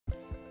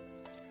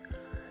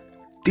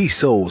D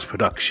Souls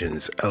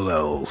Productions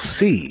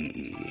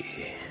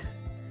LLC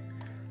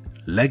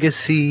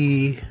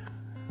Legacy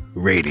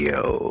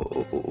Radio.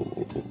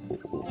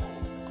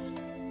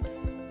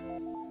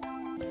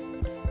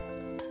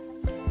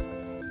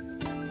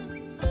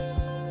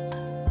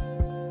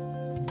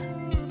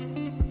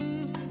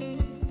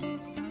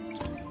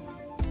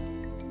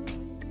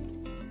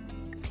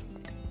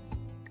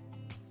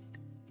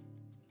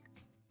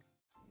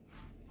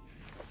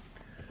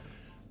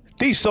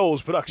 D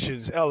Souls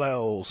Productions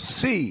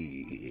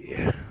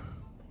LLC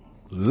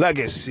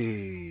Legacy.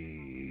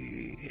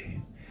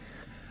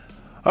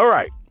 All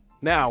right,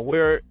 now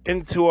we're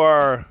into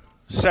our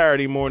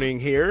Saturday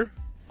morning here,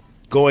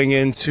 going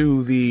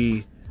into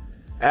the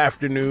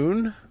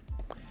afternoon,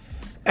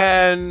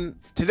 and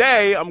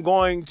today I'm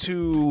going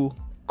to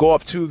go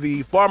up to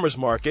the farmer's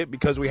market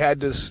because we had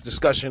this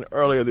discussion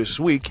earlier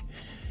this week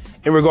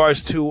in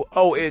regards to,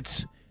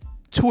 it's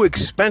too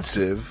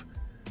expensive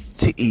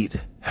to eat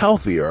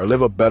healthier or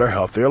live a better,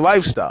 healthier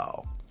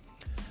lifestyle.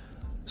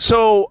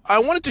 So I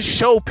wanted to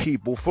show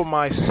people for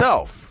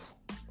myself,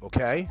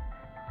 okay,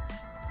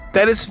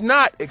 that it's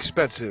not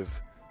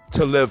expensive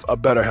to live a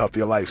better,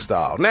 healthier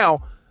lifestyle.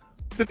 Now,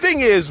 the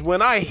thing is,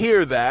 when I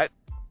hear that,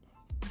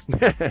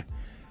 in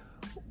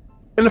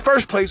the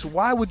first place,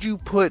 why would you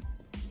put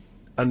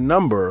a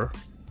number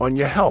on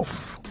your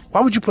health?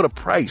 Why would you put a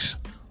price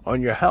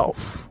on your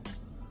health?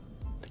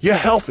 Your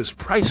health is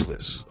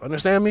priceless.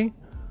 Understand me?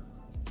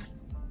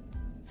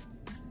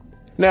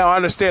 Now, I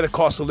understand the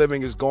cost of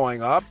living is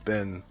going up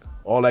and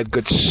all that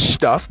good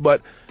stuff,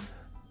 but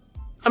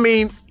I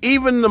mean,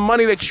 even the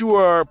money that you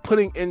are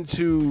putting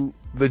into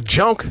the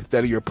junk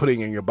that you're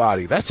putting in your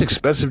body, that's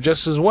expensive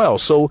just as well.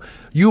 So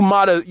you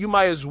might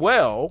as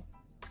well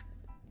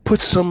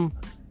put some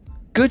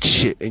good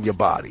shit in your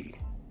body.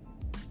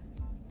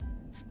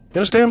 You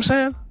understand what I'm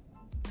saying?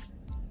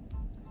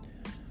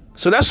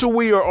 So that's what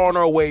we are on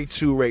our way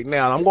to right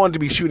now. I'm going to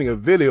be shooting a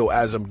video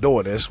as I'm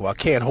doing this. Well, I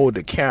can't hold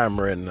the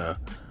camera and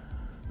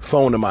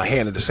phone in my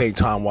hand at the same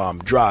time while I'm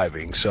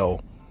driving.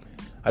 So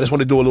I just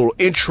want to do a little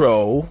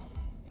intro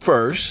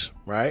first,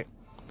 right?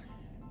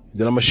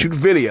 Then I'm going to shoot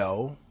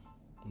video.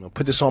 I'm going to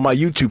put this on my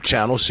YouTube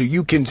channel so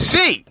you can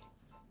see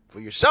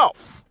for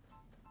yourself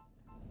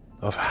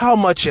of how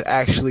much it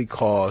actually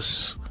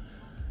costs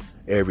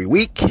every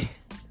week,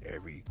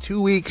 every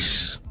 2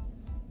 weeks.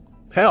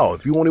 Hell,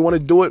 if you only want to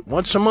do it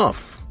once a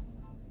month,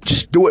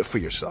 just do it for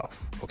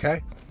yourself,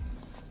 okay?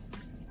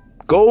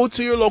 Go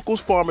to your local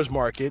farmer's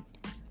market.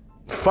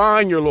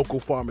 Find your local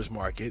farmer's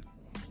market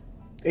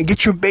and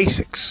get your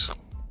basics.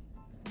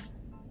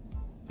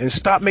 And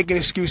stop making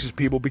excuses,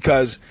 people,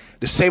 because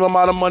the same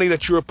amount of money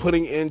that you're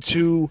putting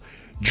into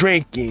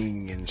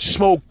drinking and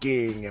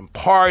smoking and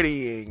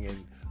partying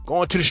and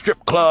going to the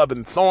strip club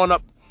and throwing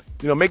up,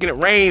 making it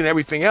rain and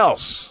everything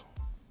else,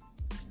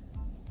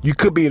 you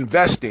could be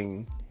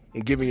investing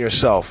in giving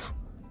yourself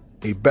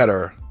a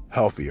better,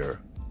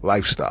 healthier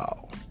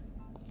lifestyle.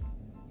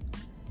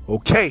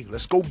 Okay,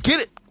 let's go get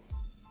it.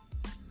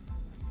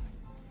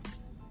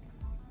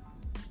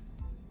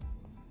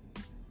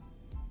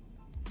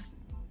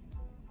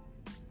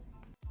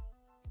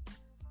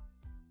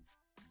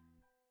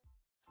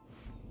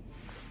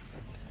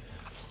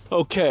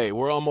 Okay,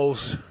 we're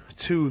almost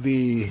to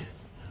the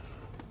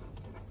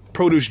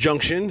produce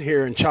junction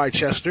here in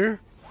Chichester.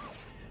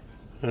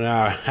 And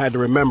I had to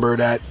remember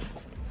that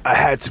I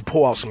had to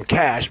pull out some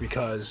cash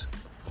because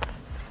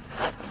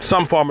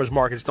some farmers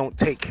markets don't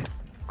take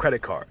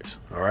credit cards,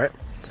 all right?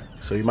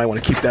 So you might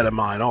want to keep that in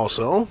mind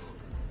also.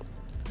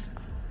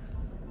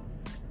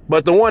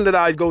 But the one that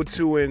I go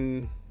to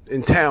in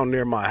town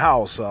near my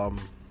house,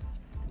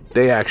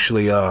 they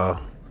actually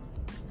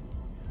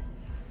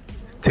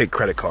take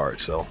credit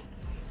cards, so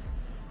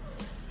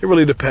it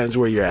really depends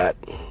where you're at.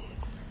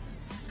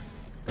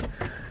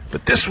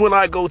 But this one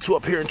I go to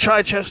up here in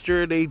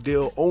Chichester, they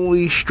deal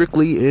only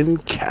strictly in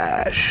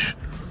cash.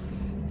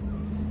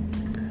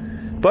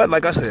 But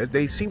like I said,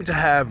 they seem to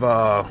have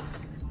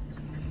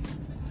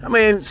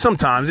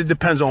sometimes it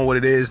depends on what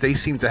it is. They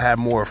seem to have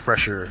more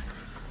fresher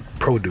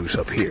produce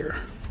up here.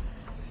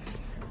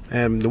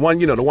 And the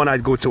one I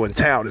go to in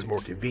town is more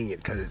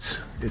convenient because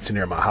it's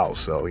near my house.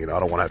 So, I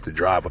don't want to have to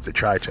drive up to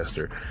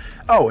Chichester.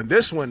 Oh, and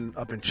this one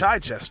up in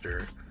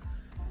Chichester,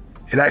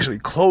 it actually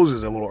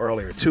closes a little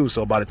earlier too.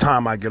 So by the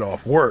time I get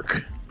off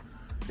work,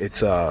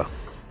 it's already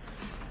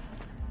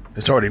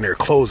near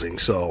closing.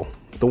 So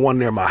the one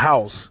near my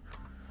house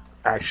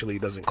actually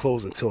doesn't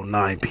close until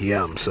 9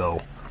 p.m.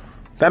 So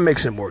that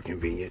makes it more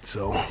convenient.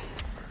 So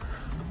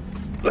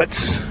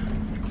let's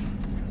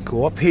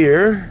go up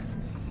here.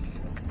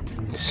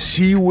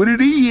 See what it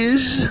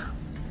is.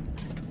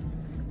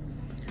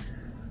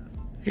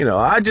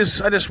 I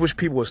just wish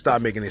people would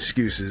stop making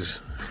excuses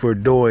for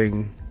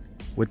doing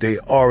what they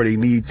already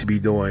need to be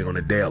doing on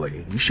a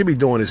daily. You should be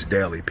doing this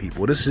daily,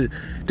 people. This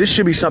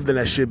should be something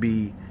that should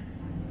be,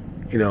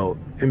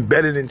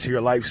 embedded into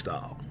your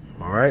lifestyle.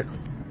 All right.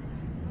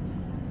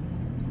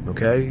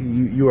 Okay.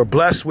 You are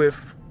blessed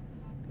with,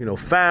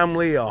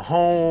 family, a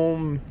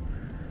home.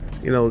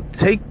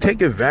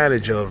 Take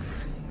advantage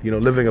of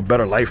living a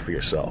better life for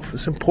yourself.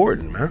 It's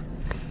important, man.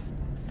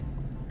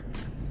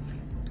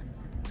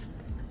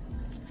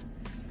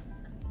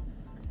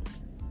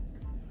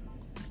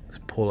 Let's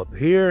pull up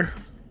here.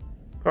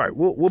 All right,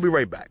 we'll be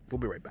right back. We'll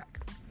be right back.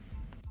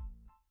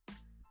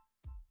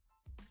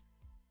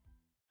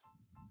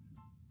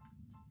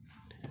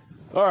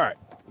 All right,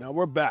 now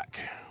we're back.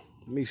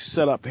 Let me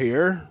set up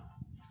here.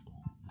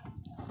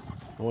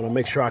 I want to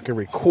make sure I can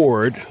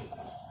record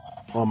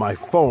on my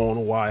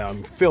phone while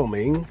I'm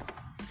filming.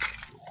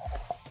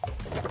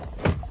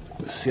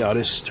 Let's see how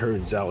this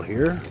turns out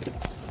here.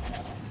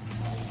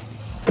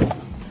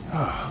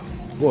 Oh,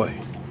 boy.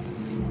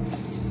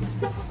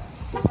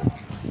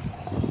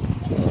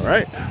 All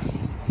right.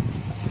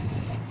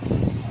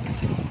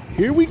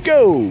 Here we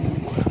go.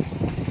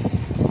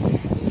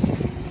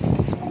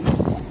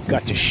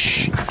 Got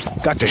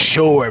to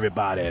show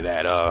everybody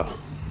that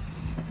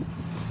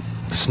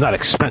it's not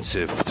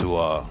expensive to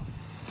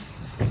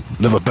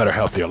live a better,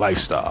 healthier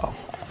lifestyle.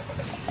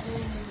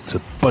 It's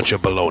a bunch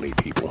of baloney,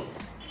 people.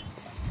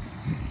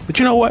 But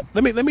you know what?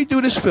 Let me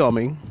do this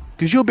filming,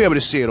 because you'll be able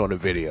to see it on the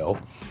video.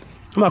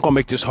 I'm not gonna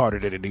make this harder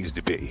than it needs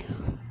to be.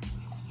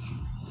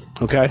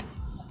 Okay?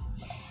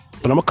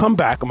 But I'm gonna come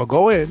back. I'm gonna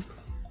go in,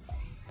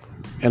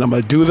 and I'm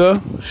gonna do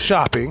the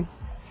shopping,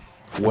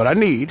 what I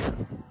need.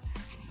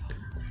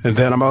 And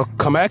then I'm going to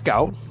come back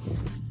out,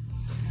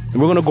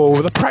 and we're going to go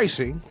over the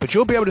pricing, but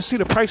you'll be able to see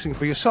the pricing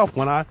for yourself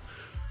when I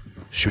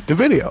shoot the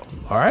video.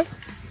 All right?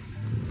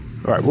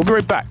 All right, we'll be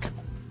right back.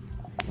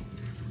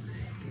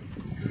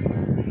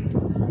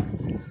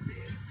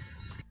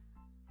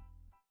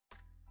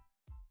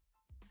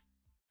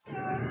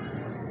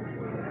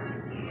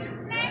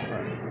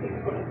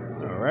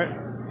 All right.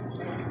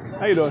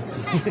 How you doing?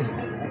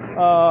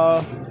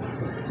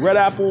 Red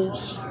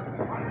apples,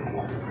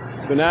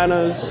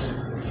 bananas,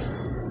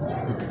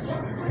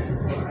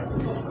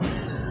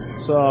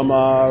 some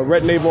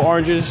red navel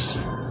oranges.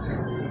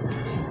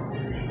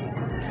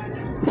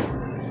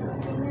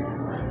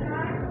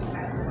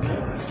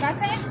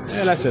 That's it?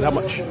 Yeah, that's it. How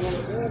much? $6.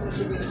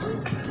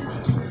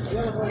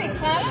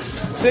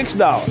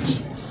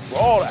 $6 for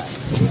all that.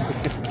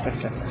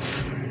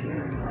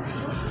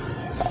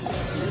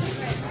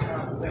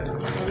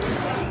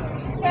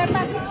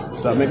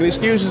 Stop making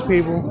excuses,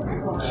 people.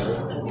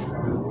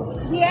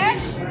 Yes?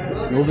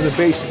 Those are the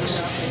basics.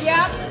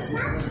 Yeah.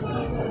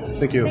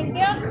 Thank you. Thank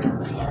you.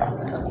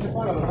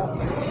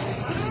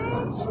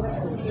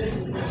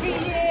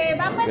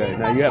 Okay,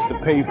 now you have to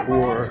pay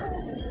for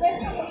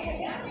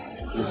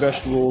your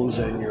vegetables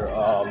and your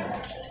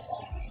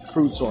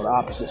fruits on the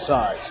opposite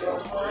side. So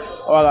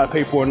all I gotta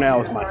pay for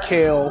now is my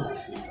kale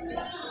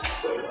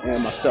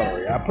and my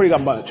celery. I pretty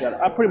much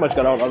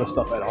got all the other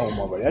stuff at home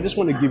already. I just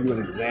want to give you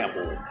an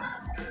example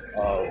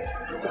of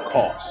the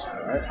cost.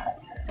 All right.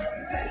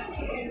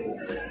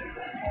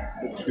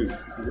 Excuse me.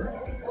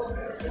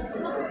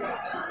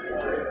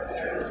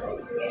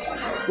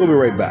 We'll be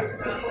right back.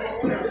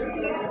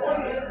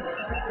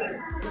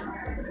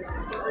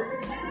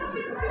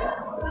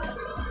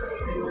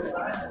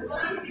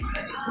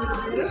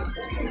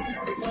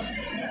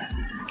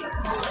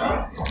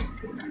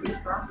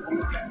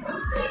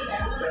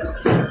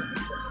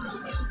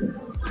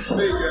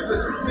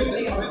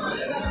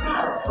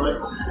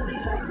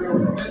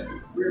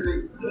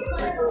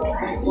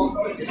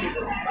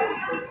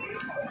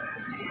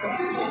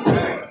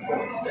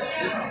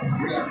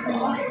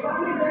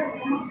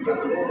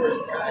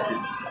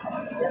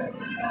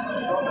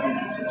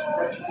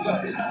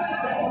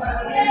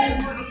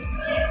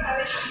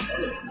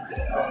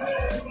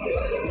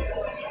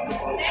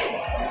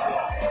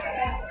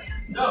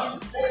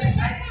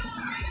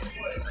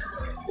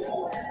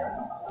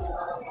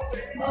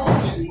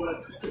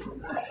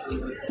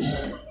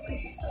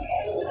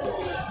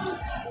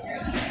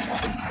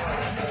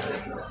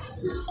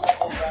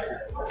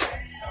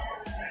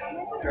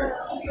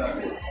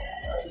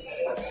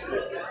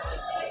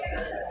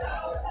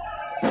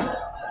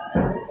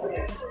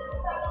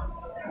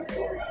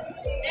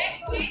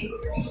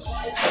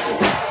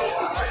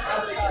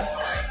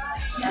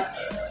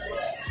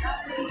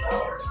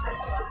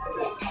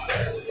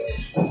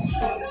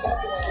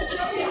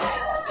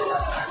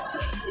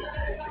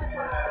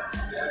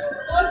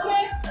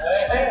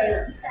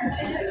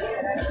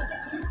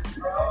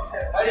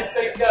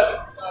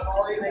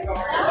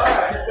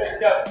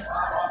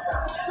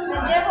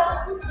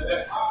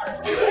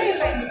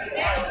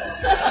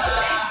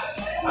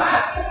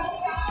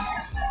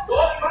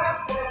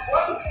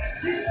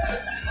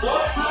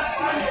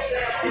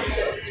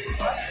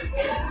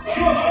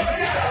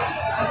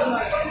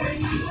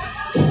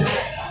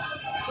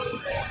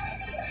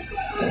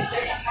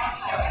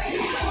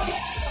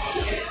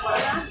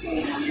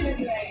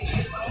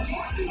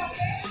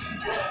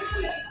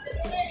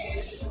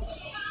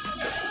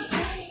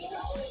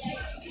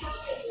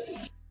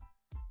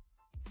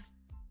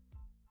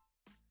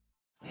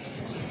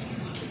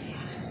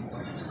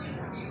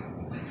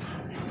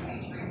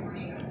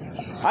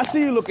 I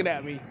see you looking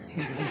at me.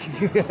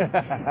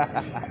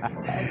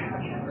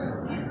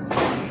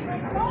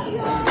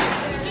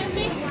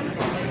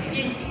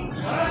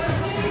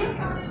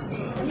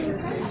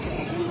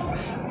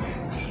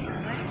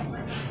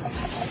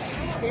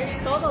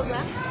 Todos,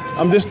 ¿verdad?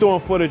 I'm just doing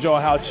footage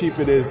on how cheap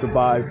it is to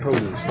buy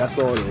produce. That's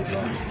all it is.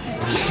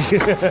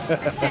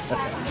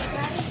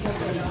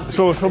 It's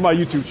from my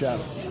YouTube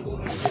channel.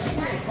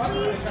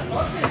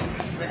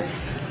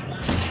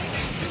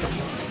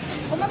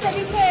 ¿Cómo te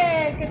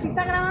dice que si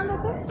está grabando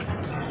tú?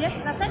 Yes,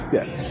 that's it?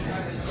 Yeah.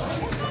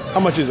 How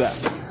much is that?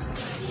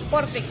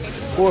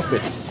 $4.50.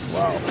 $4.50.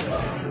 Wow.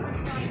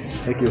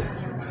 Thank you.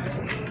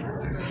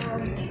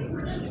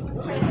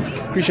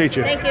 Appreciate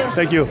you. Thank you.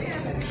 Thank you.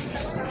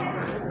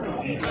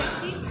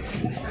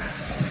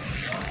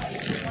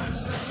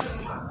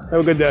 Have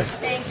a good day.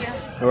 Thank you.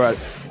 All right.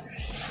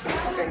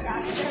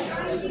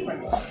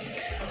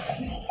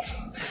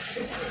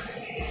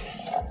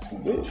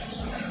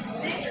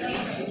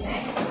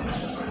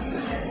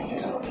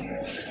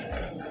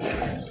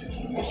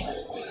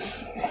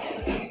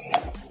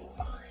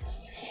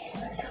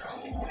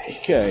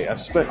 Okay, I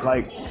spent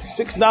like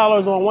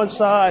 $6 on one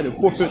side and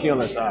 $4.50 on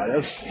the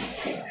side.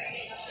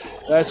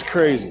 That's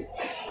crazy.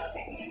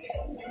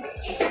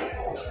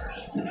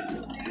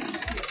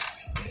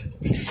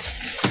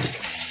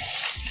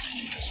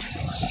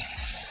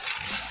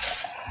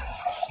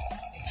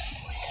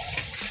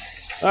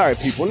 All right,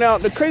 people. Now,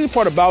 the crazy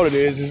part about it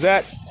is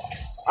that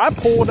I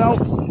pulled out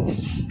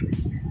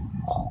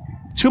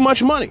too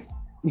much money.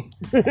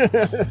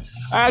 I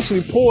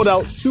actually pulled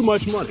out too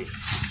much money.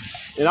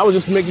 And I was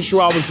just making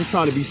sure I was just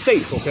trying to be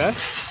safe, okay?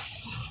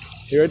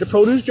 Here at the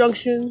Produce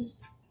Junction,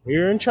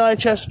 here in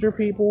Chichester,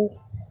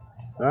 people.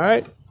 All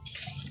right?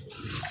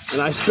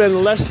 And I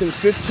spend less than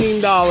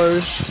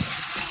 $15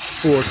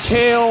 for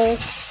kale,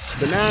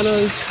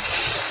 bananas,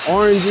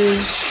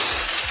 oranges.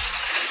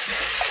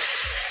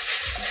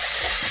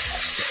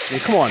 I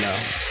mean, come on now.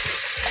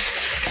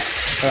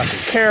 I got some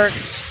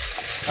carrots.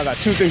 I got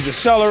 2 things of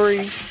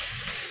celery.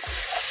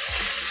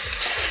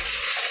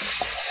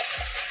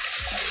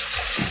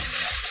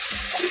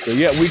 So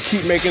yet we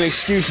keep making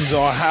excuses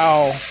on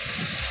how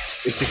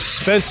it's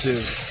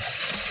expensive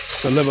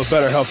to live a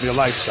better, healthier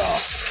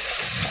lifestyle.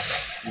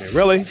 I mean,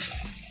 really?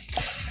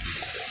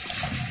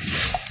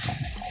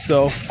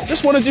 So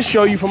just wanted to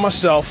show you for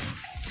myself.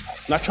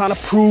 Not trying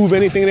to prove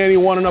anything to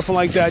anyone or nothing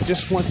like that.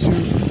 Just want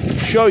to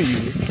show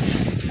you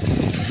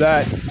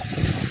that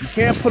you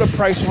can't put a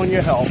price on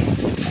your health,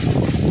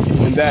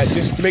 and that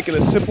just making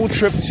a simple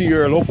trip to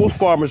your local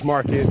farmer's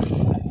market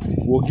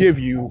will give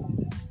you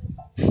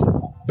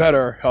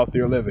better,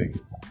 healthier living.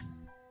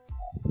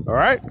 All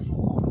right?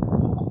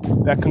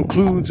 That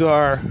concludes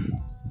our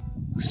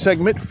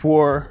segment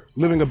for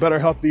living a better,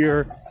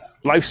 healthier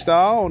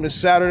lifestyle on this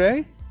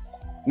Saturday.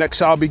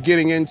 Next, I'll be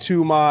getting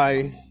into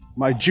my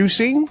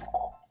juicing,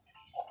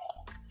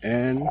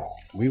 and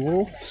we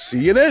will see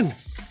you then.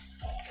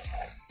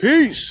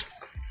 Peace.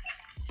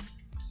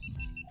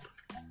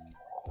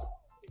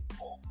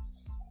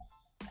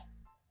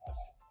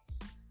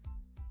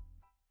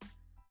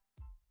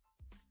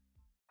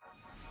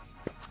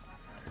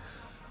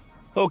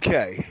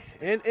 Okay,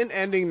 in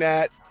ending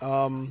that,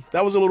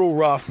 that was a little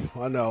rough,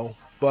 I know,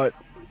 but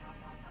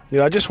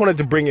I just wanted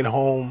to bring it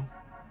home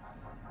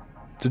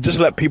to just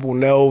let people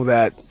know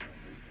that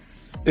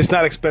it's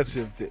not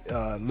expensive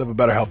to live a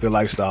better, healthier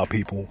lifestyle,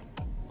 people.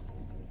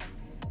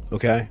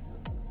 Okay?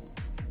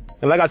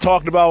 And like I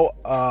talked about,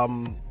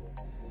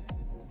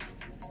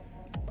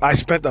 I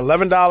spent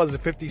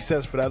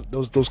 $11.50 for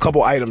those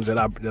couple items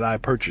that I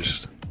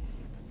purchased.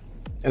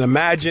 And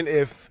imagine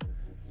if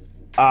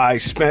I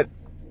spent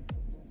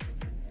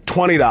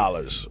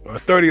 $20 or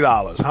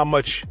 $30, how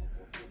much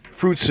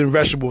fruits and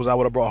vegetables I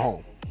would have brought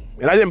home.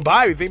 And I didn't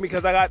buy anything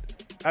because I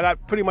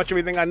got pretty much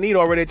everything I need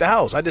already at the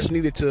house. I just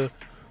needed to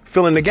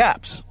fill in the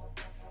gaps.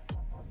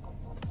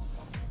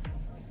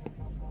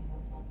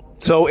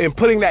 So in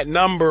putting that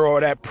number or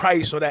that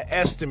price or that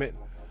estimate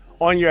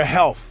on your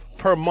health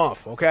per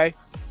month, okay?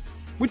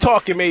 We're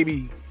talking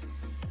maybe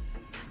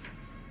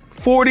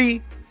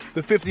 $40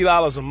 to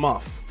 $50 a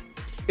month,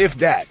 if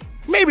that.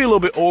 Maybe a little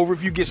bit over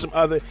if you get some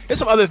other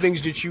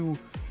things that you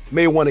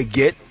may want to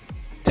get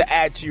to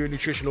add to your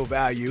nutritional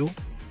value.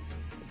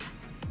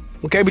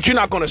 Okay, but you're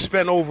not going to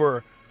spend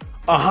over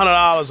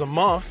 $100 a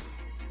month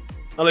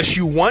unless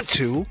you want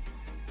to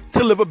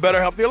live a better,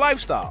 healthier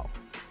lifestyle.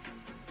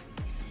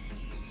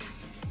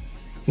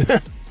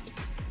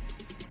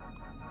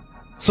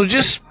 So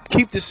just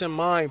keep this in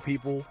mind,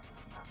 people.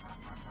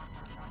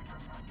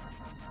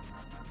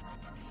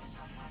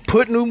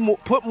 Put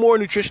more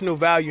nutritional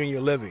value in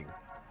your living.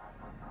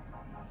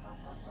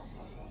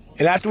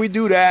 And after we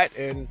do that,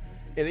 and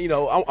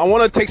I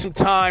want to take some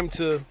time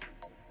to,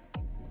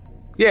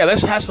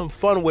 let's have some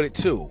fun with it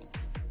too.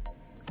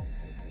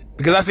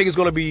 Because I think it's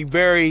going to be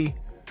very,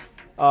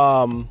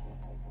 I don't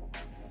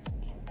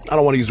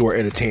want to use the word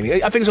entertaining.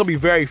 I think it's going to be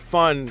very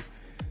fun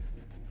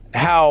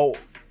how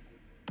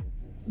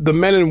the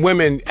men and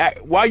women,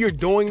 while you're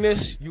doing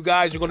this, you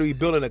guys are going to be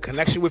building a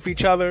connection with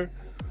each other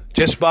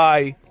just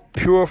by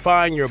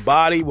purifying your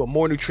body with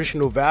more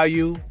nutritional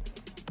value.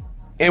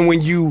 And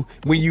when you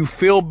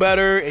feel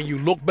better and you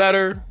look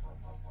better,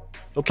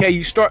 okay,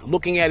 you start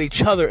looking at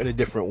each other in a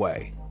different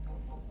way.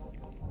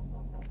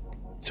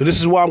 So this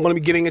is why I'm going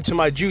to be getting into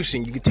my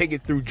juicing. You can take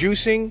it through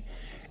juicing.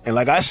 And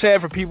like I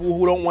said, for people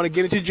who don't want to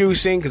get into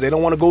juicing because they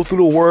don't want to go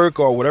through the work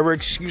or whatever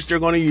excuse they're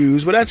going to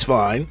use, but that's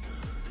fine.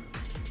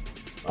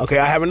 Okay,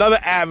 I have another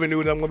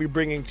avenue that I'm going to be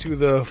bringing to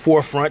the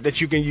forefront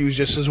that you can use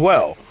just as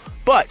well.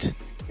 But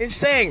in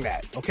saying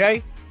that,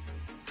 okay,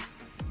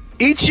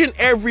 each and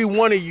every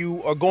one of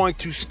you are going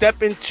to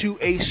step into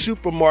a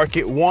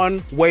supermarket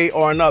one way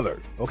or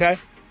another, okay?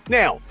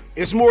 Now,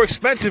 it's more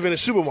expensive in a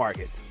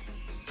supermarket.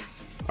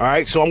 All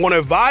right, so I'm going to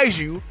advise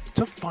you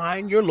to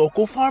find your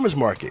local farmer's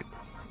market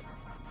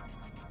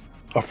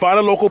or find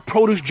a local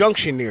produce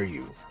junction near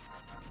you.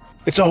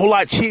 It's a whole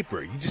lot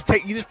cheaper. You just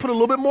put a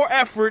little bit more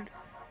effort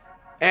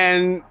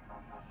and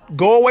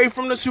go away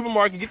from the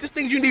supermarket. Get the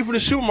things you need from the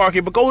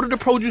supermarket, but go to the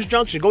produce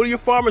junction. Go to your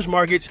farmer's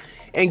markets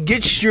and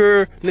get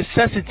your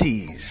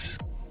necessities.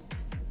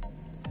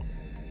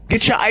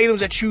 Get your items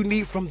that you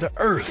need from the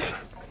earth.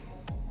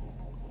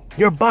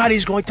 Your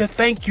body's going to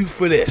thank you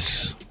for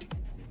this.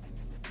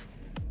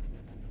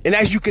 And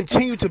as you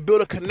continue to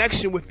build a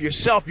connection with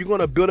yourself, you're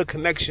going to build a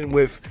connection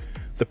with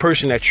the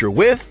person that you're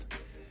with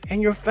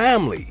and your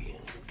family.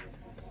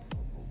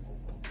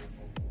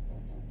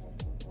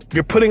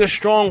 You're putting a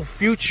strong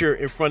future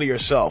in front of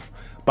yourself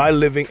by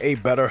living a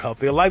better,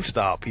 healthier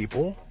lifestyle,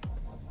 people.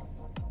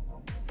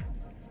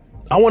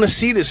 I want to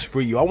see this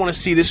for you. I want to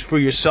see this for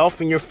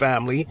yourself and your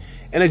family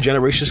and the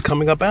generations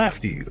coming up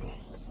after you.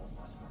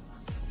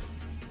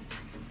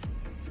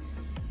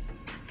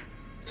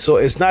 So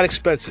it's not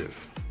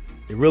expensive.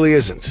 It really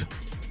isn't.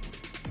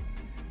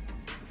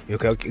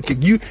 Okay,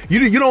 you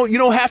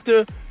don't have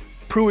to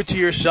prove it to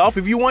yourself.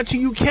 If you want to,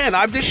 you can.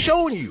 I've just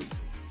shown you.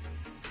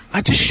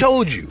 I just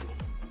showed you.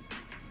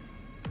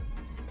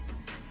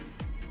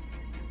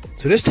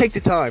 So just take the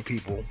time,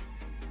 people.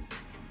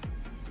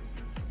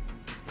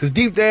 Because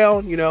deep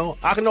down,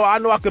 I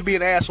know I could be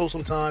an asshole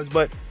sometimes,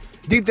 but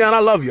deep down, I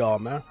love y'all,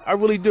 man. I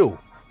really do.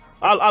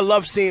 I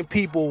love seeing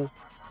people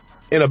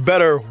in a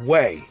better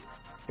way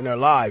in their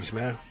lives,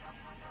 man.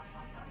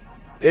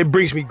 It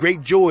brings me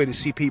great joy to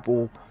see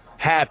people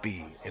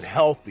happy and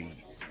healthy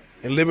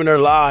and living their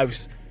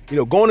lives,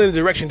 going in the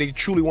direction they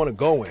truly want to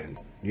go in,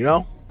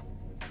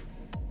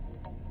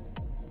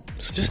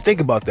 So just think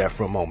about that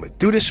for a moment.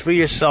 Do this for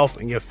yourself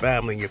and your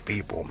family and your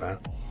people, man.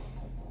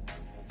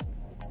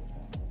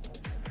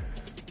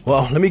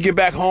 Well, let me get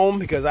back home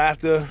because I have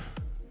to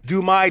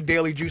do my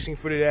daily juicing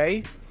for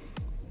today.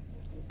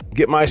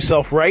 Get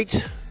myself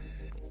right.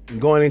 I'm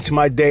going into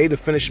my day to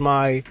finish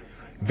my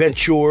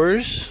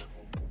ventures.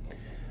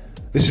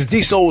 This is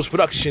D Souls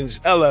Productions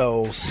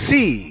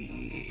LLC.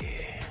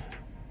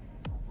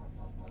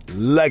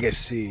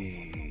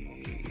 Legacy.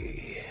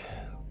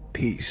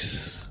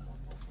 Peace.